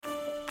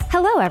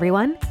Hello,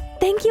 everyone.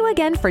 Thank you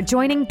again for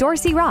joining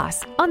Dorsey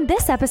Ross on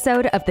this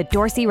episode of The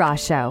Dorsey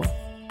Ross Show.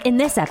 In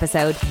this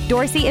episode,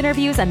 Dorsey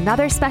interviews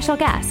another special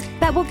guest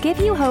that will give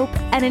you hope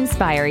and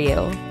inspire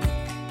you.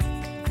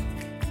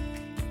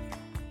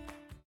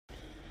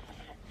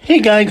 Hey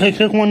guys, I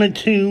just wanted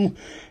to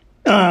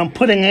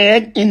put an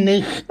ad in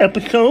this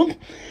episode.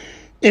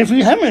 If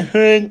you haven't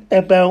heard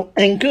about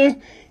Anchor,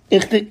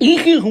 it's the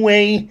easiest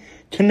way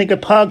to make a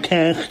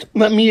podcast.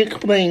 Let me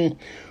explain.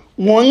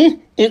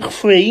 One, it's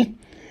free.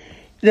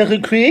 There's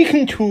a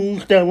creation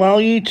tools that allow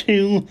you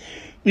to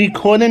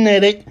record and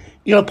edit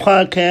your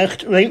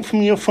podcast right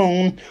from your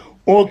phone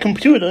or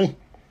computer.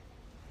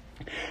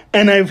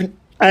 And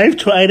I've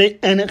tried it,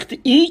 and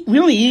it's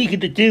really easy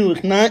to do.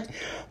 It's not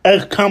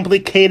as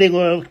complicated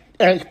or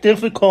as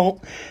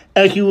difficult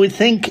as you would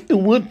think it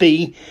would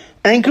be.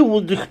 Anchor will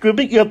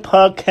distribute your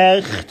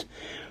podcast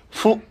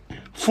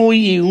for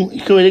you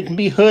so it can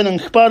be heard on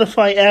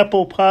Spotify,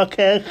 Apple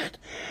Podcasts,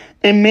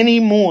 and many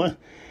more.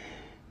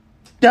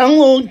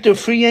 Download the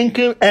free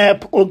Anchor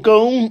app or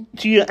go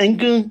to your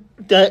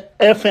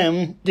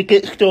Anchor.fm to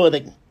get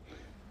started.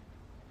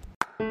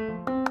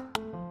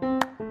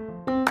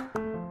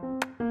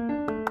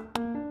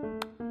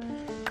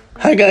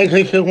 Hi guys,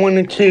 I just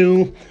wanted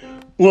to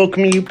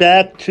welcome you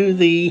back to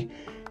the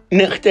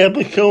next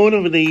episode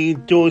of the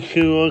Dorsey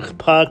Ross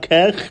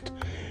podcast.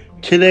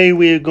 Today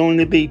we are going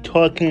to be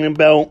talking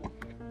about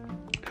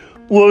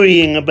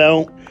worrying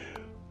about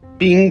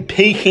being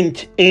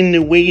patient in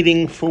the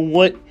waiting for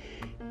what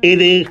it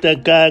is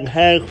that God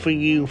has for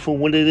you, for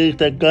what it is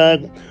that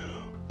God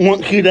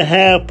wants you to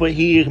have, but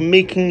He is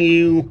making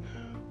you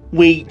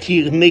wait. He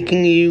is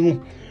making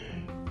you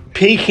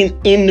patient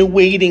in the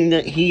waiting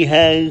that He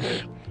has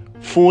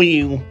for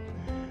you.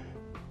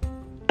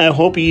 I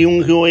hope you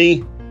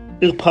enjoy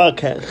this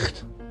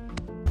podcast.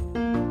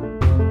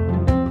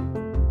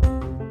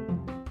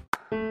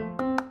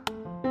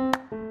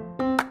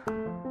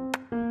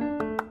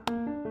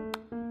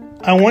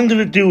 I wanted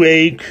to do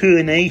a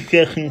Q&A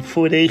session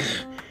for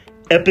this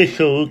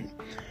episode,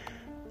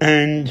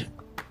 and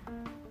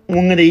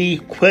one of the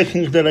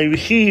questions that I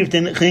received,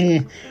 and it's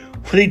in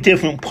 3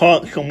 different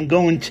parts, so I'm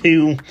going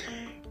to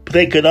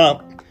break it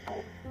up.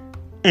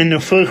 And the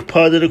first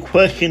part of the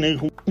question is,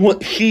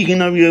 what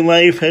season of your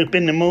life has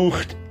been the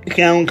most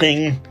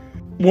challenging?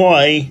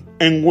 Why?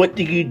 And what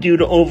did you do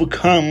to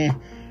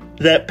overcome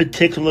that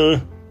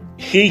particular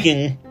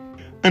season?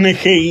 And I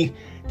say,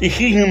 the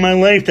season of my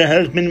life that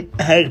has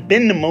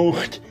been the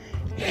most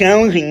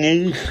challenging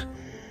is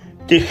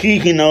the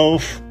season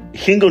of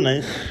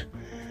singleness.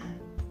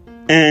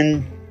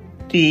 And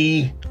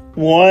the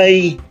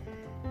why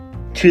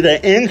to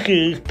that answer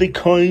is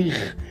because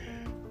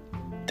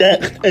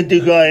that's a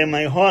desire in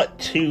my heart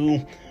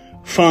to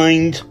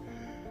find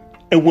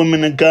a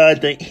woman of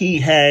God that He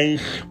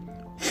has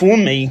for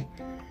me.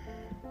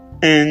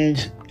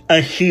 And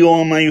I see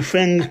all my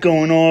friends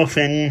going off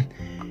and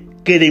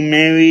getting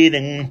married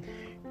and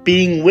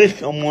being with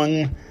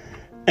someone,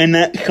 and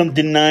that's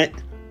something that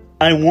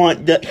I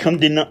want, that's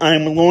something that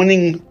I'm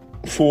longing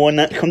for, and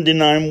that's something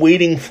that I'm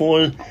waiting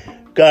for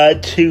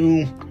God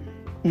to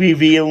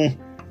reveal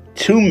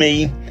to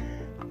me,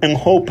 and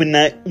hoping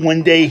that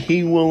one day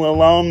He will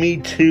allow me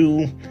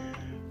to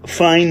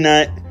find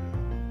that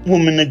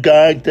woman of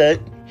God that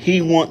He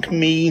wants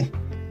me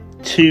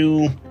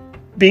to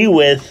be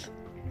with.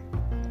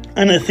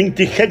 And I think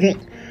the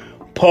second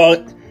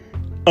part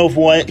of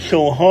why it's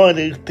so hard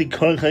is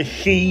because I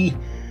see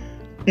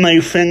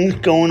my friends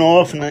going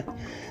off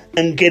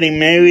and getting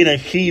married. I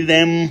see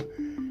them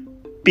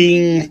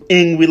being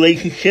in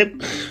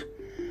relationships,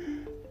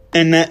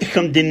 and that's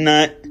something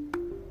that,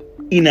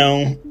 you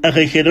know, as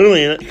I said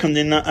earlier, that's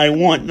something that I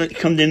want.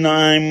 That's something that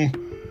I'm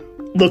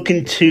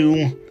looking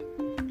to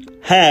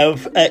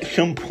have at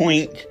some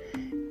point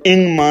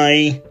in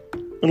my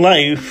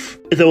life.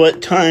 Though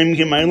at times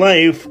in my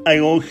life, I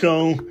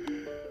also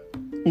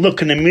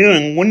look in the mirror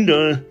and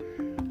wonder,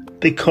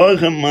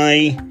 because of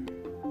my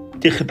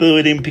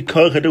disability and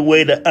because of the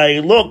way that I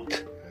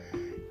looked,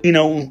 you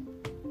know,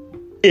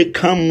 it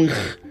comes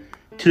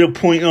to the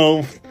point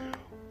of,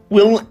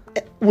 will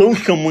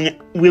someone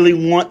really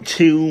want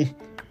to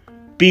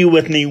be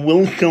with me?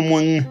 Will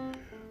someone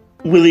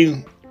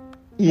really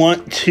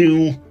want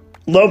to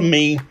love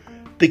me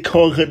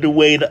because of the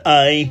way that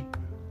I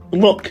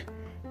look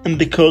and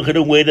because of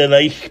the way that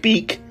I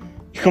speak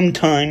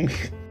sometimes?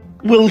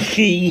 Will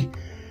she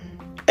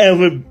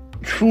ever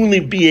truly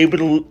be able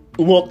to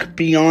look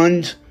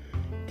beyond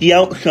the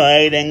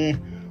outside and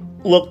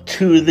look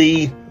to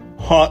the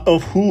heart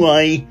of who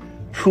I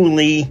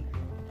truly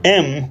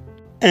am?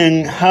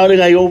 And how did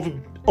I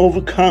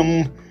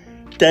overcome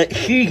that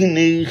season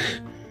is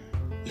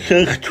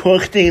just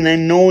trusting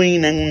and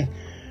knowing and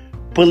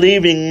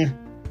believing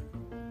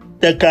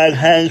that God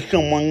has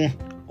someone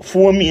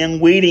for me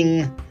and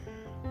waiting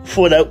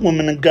for that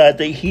woman of God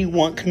that He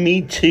wants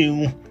me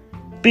to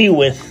be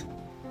with.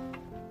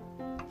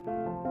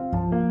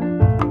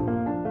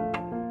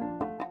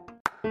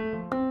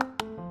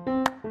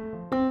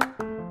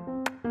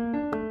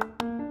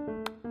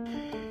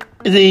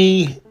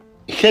 The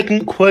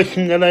second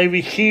question that I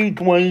received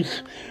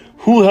was,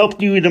 who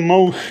helped you the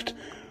most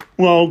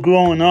while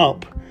growing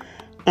up?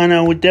 And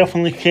I would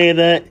definitely say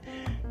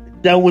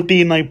that would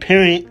be my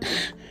parents.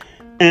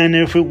 And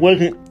if it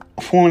wasn't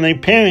for my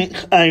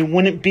parents, I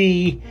wouldn't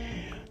be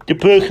the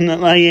person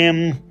that I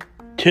am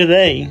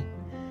today.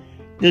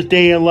 That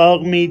they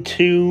allowed me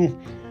to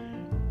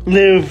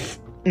live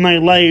my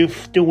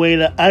life the way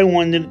that I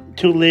wanted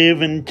to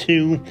live and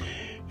to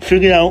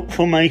figure out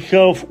for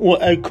myself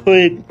what I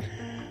could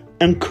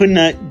and could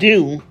not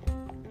do.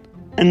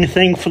 And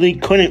thankfully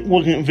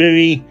wasn't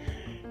very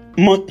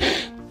much.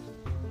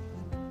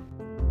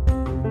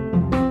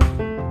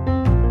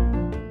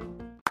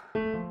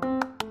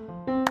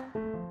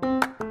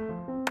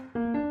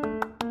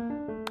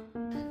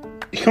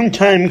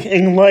 Sometimes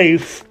in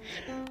life,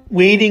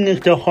 waiting is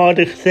the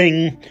hardest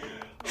thing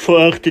for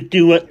us to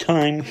do at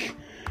times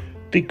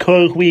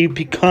because we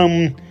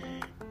become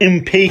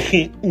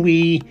impatient.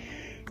 We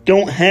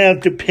don't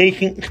have the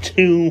patience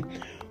to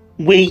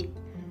wait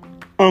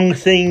on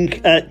things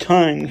at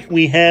times.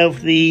 We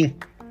have the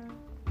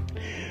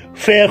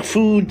fast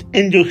food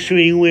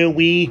industry where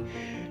we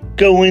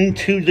go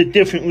into the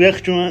different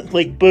restaurants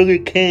like Burger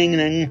King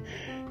and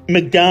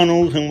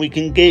McDonald's, and we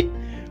can get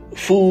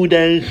food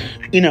as,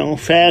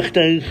 fast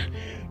as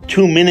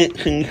 2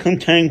 minutes, and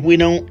sometimes we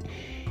don't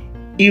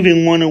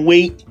even want to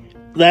wait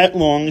that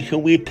long, so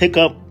we pick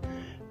up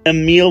a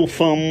meal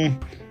from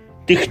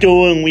the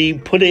store and we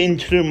put it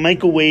into the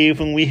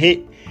microwave and we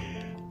hit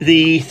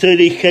the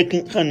 30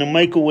 seconds on the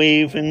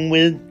microwave and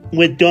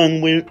we're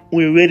done.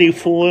 We're ready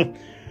for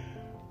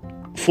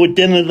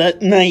dinner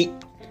that night.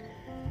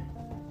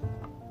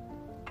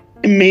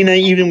 It may not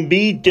even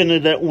be dinner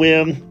that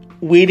we're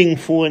waiting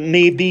for. It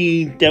may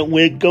be that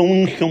we're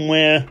going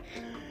somewhere.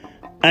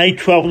 I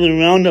travel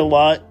around a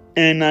lot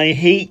and I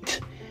hate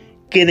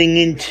getting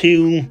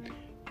into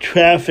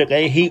traffic.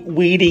 I hate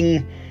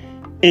waiting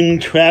in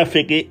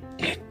traffic.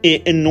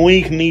 It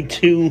annoys me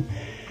to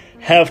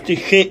have to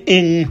sit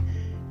in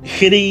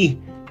city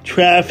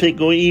traffic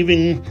or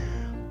even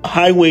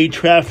highway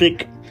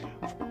traffic,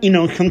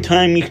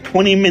 sometimes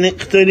 20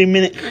 minutes, 30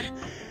 minutes,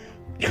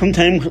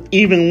 sometimes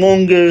even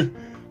longer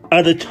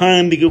at a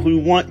time because we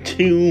want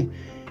to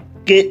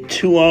get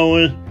to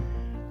our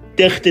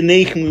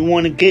destination. We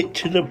want to get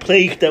to the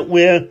place that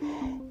we're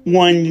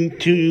wanting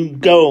to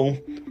go.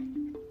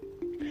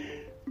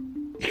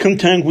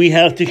 Sometimes we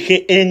have to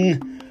sit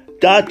in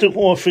doctor's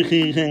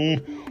offices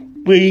and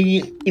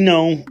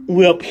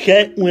we're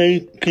upset, we're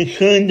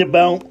concerned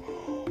about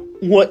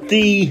what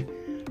the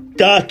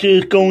doctor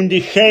is going to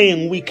say,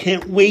 and we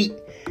can't wait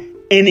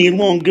any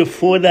longer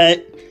for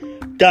that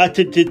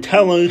doctor to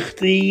tell us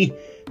the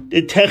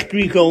test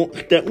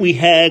results that we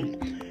had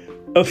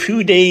a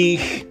few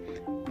days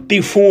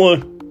before,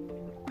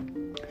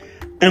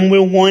 and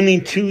we're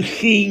wanting to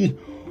see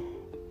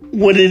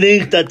what it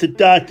is that the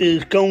doctor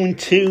is going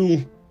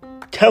to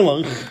tell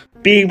us,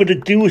 be able to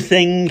do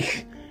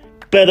things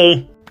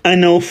better. I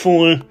know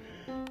for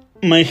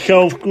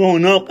myself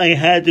growing up, I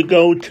had to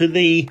go to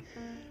the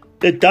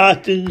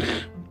doctors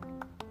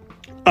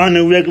on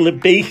a regular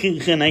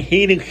basis, and I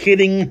hated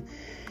sitting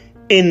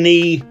in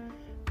the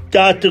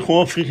doctor's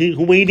offices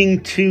waiting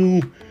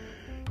to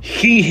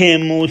see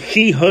him or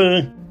see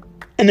her.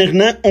 And it's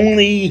not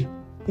only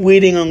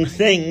waiting on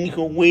things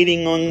or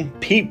waiting on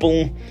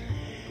people,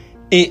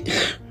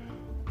 it's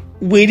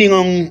waiting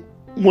on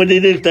what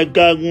it is that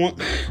God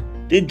wants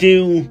to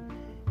do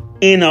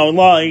in our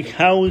lives.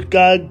 How is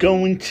God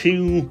going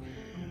to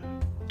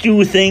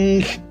do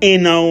things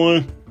in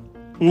our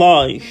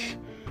lives?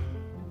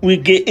 We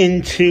get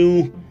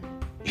into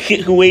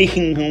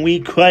situations and we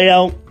cry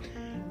out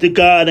to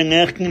God and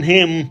asking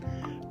Him,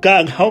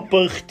 God, help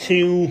us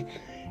to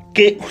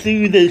get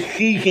through this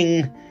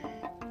season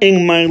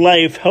in my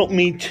life. Help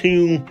me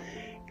to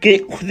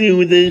get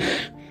through this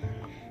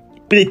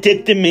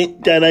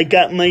predicament that I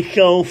got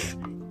myself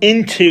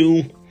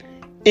into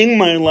in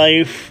my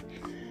life.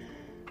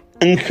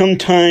 And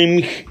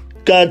sometimes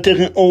God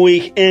doesn't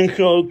always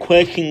answer our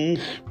questions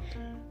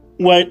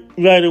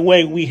right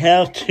away. We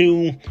have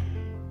to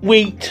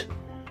wait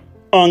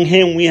on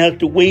Him. We have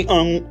to wait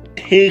on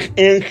His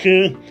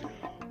answer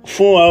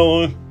for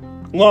our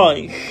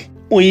lives.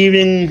 Or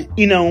even,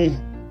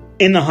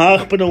 in the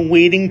hospital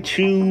waiting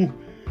to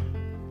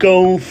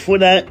go for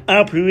that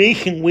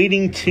operation,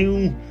 waiting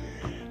to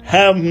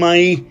have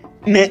my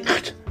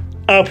next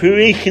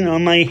operation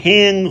on my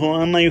hand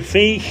or on my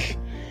face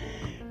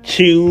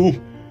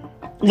to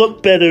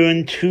look better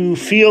and to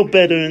feel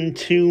better, and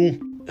to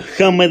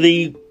some of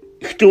the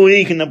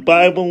stories in the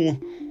Bible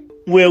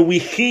where we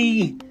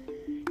see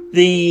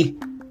the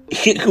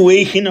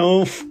situation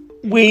of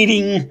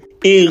waiting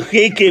is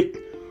Jacob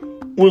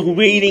was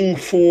waiting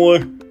for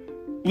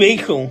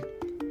Rachel.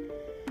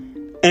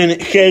 And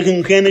it says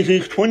in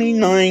Genesis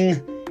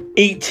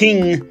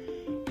 29:18,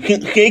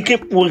 since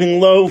Jacob was in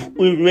love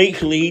with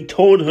Rachel, he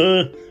told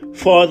her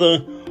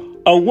father,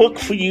 I'll work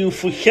for you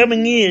for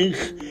 7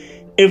 years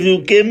if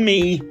you give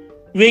me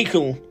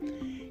Rachel,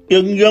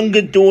 your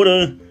younger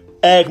daughter,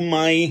 as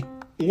my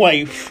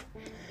wife.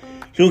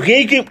 So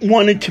Jacob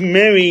wanted to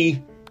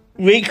marry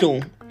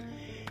Rachel,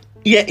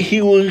 yet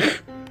he was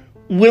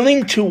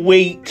willing to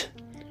wait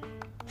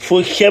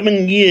for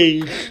 7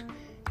 years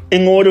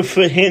in order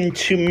for him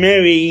to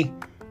marry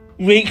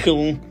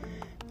Rachel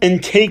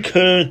and take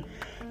her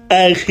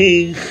as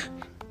his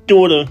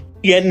daughter.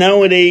 Yet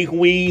nowadays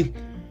we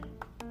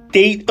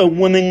date a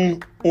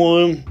woman,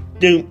 or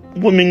the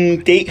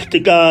woman dates the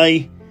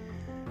guy,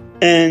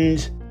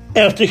 and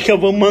after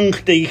several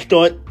months they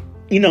start,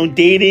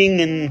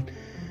 dating, and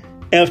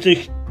after,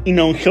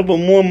 several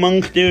more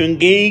months they're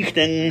engaged,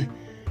 and,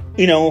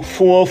 4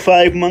 or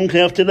 5 months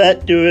after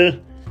that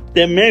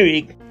they're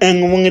married.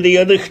 And one of the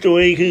other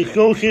stories is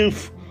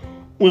Joseph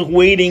was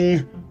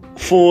waiting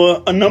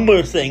for a number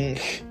of things.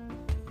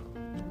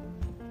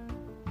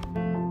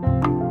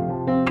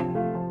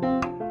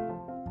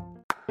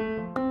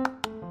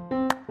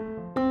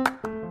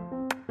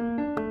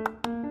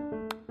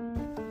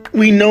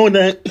 We know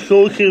that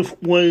Joseph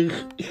was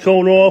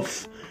sold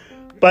off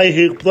by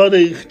his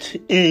brothers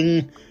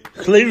in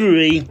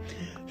slavery,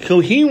 so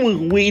he was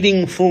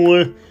waiting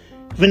for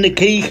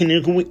vindication.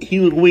 He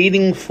was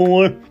waiting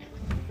for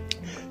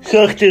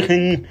justice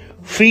and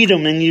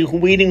freedom, and he was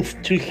waiting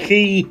to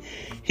see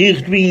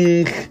his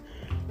dreams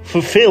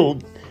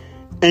fulfilled,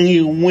 and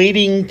he was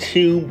waiting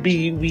to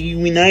be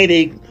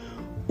reunited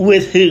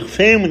with his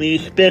family,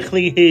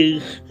 especially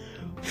his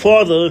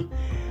father.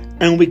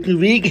 And we can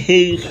read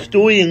his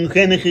story in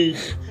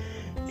Genesis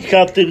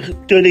chapter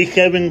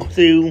 37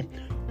 through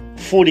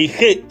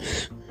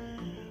 46.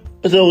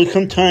 Though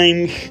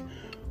sometimes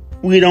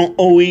we don't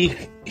always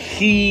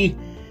see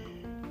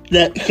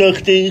that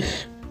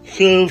justice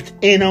served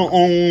in our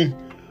own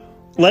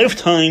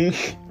lifetimes,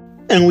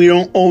 and we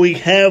don't always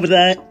have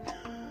that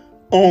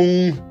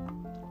own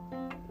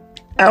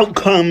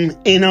outcome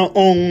in our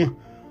own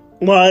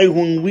lives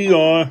when we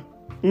are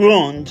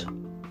wronged.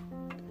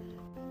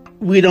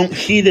 We don't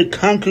see the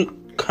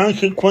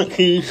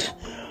consequences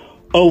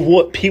of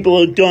what people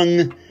have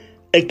done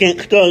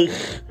against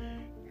us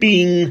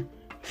being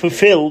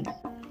fulfilled.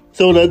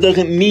 So that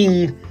doesn't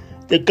mean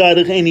that God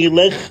is any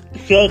less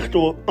just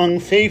or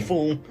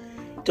unfaithful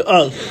to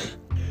us.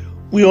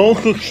 We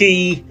also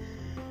see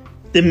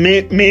that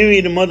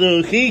Mary, the mother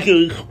of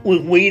Jesus, was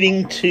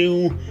waiting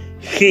to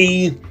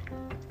see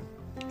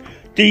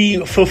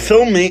the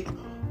fulfillment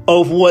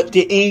of what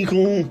the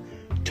angel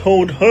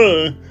told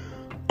her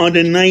on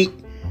the night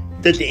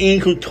that the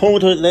angel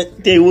told her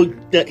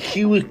that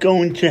she was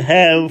going to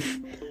have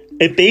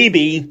a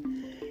baby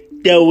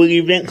that would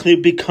eventually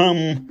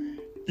become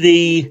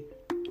the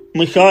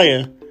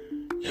Messiah.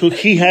 So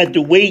she had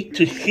to wait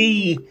to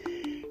see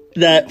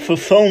that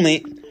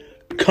fulfillment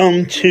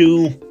come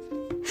to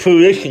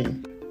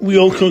fruition. We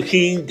also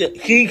see that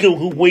Jesus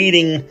was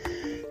waiting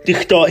to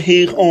start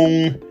his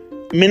own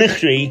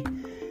ministry,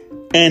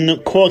 and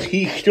of course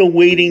he's still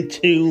waiting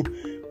to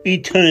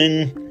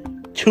return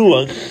to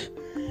us.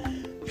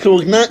 So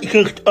it's not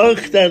just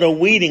us that are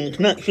waiting. It's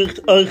not just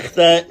us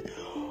that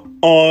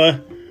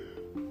are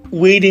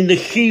waiting to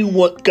see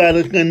what God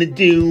is going to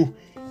do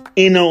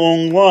in our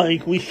own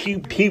lives. We see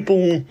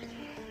people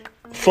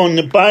from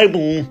the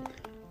Bible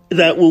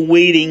that were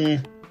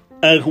waiting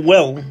as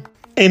well.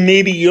 And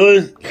maybe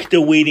you're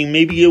still waiting.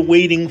 Maybe you're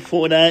waiting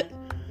for that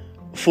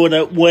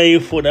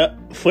wife, for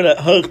that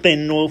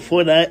husband, or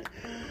for that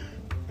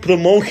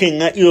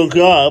promotion at your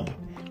job.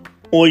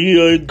 Or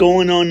you're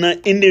going on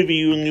that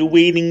interview and you're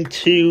waiting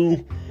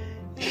to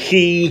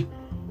see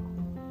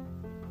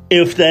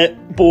if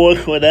that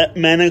boss or that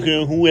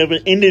manager, whoever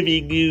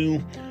interviewed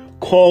you,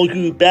 calls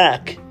you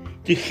back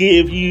to see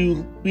if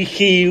you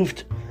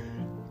received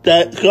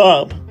that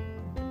job.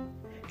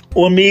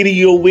 Or maybe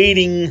you're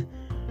waiting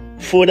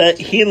for that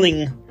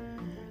healing,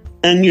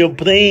 and you're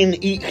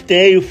praying each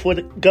day for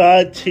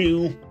God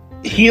to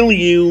heal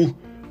you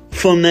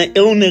from that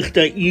illness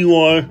that you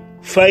are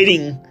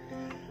fighting.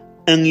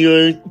 And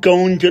you're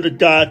going to the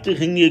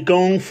doctors and you're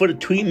going for the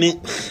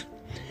treatments,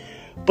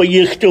 but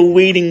you're still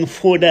waiting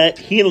for that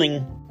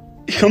healing.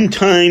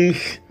 Sometimes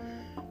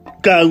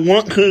God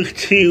wants us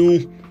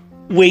to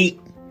wait.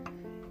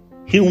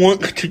 He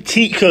wants to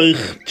teach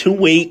us to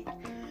wait.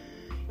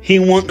 He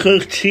wants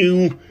us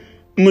to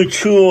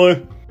mature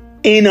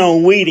in our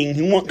waiting.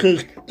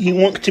 He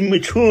wants to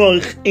mature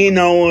us in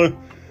our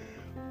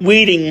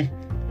waiting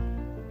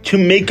to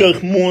make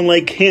us more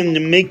like Him, to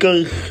make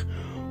us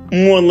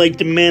more like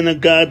the man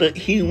of God that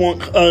He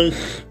wants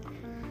us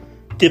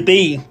to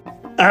be.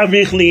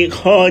 Obviously, it's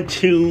hard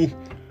to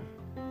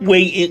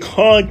wait. It's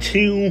hard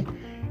to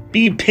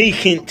be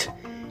patient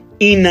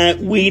in that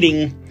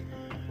waiting.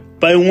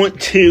 But I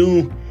want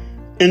to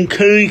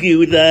encourage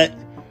you that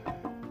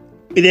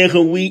there's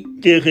a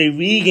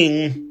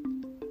reason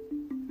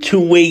to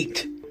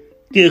wait.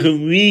 There's a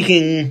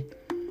reason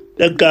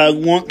that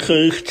God wants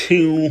us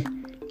to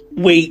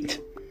wait.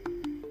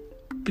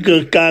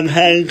 Because God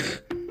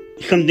has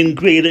something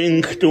greater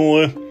in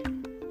store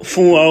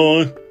for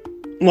our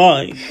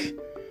lives.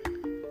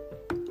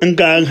 And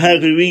God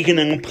has a reason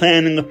and a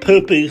plan and a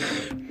purpose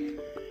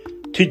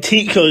to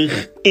teach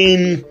us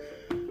in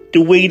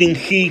the waiting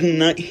season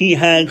that he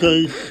has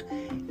us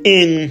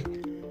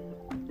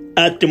in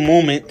at the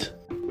moment.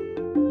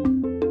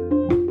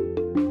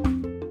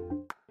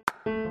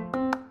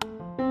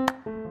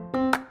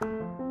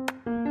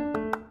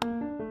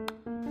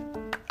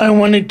 I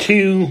wanted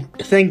to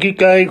thank you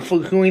guys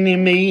for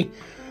joining me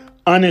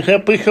on this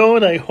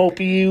episode. I hope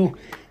you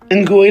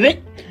enjoyed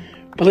it.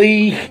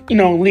 Please,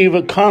 leave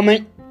a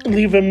comment,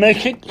 leave a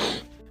message.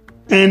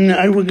 And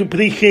I would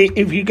appreciate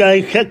if you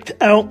guys checked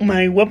out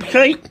my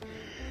website,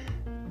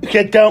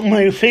 checked out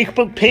my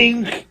Facebook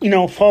page,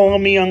 follow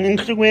me on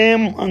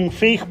Instagram, on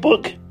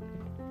Facebook.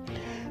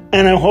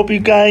 And I hope you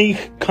guys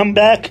come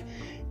back.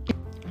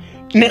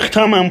 Next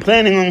time I'm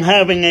planning on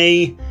having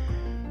a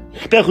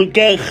special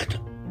guest.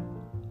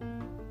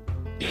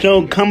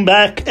 So come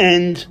back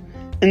and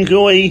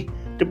enjoy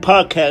the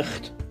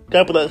podcast.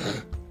 God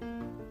bless.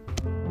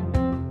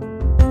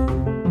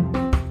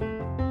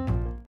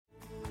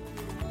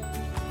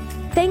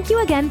 Thank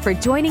you again for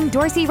joining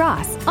Dorsey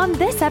Ross on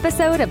this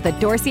episode of The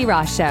Dorsey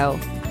Ross Show.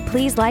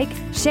 Please like,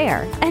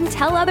 share, and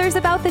tell others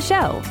about the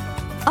show.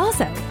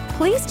 Also,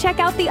 please check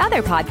out the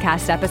other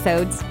podcast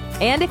episodes.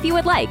 And if you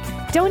would like,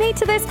 donate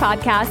to this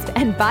podcast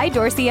and buy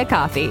Dorsey a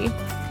coffee.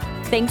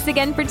 Thanks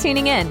again for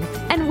tuning in,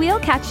 and we'll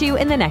catch you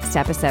in the next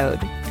episode.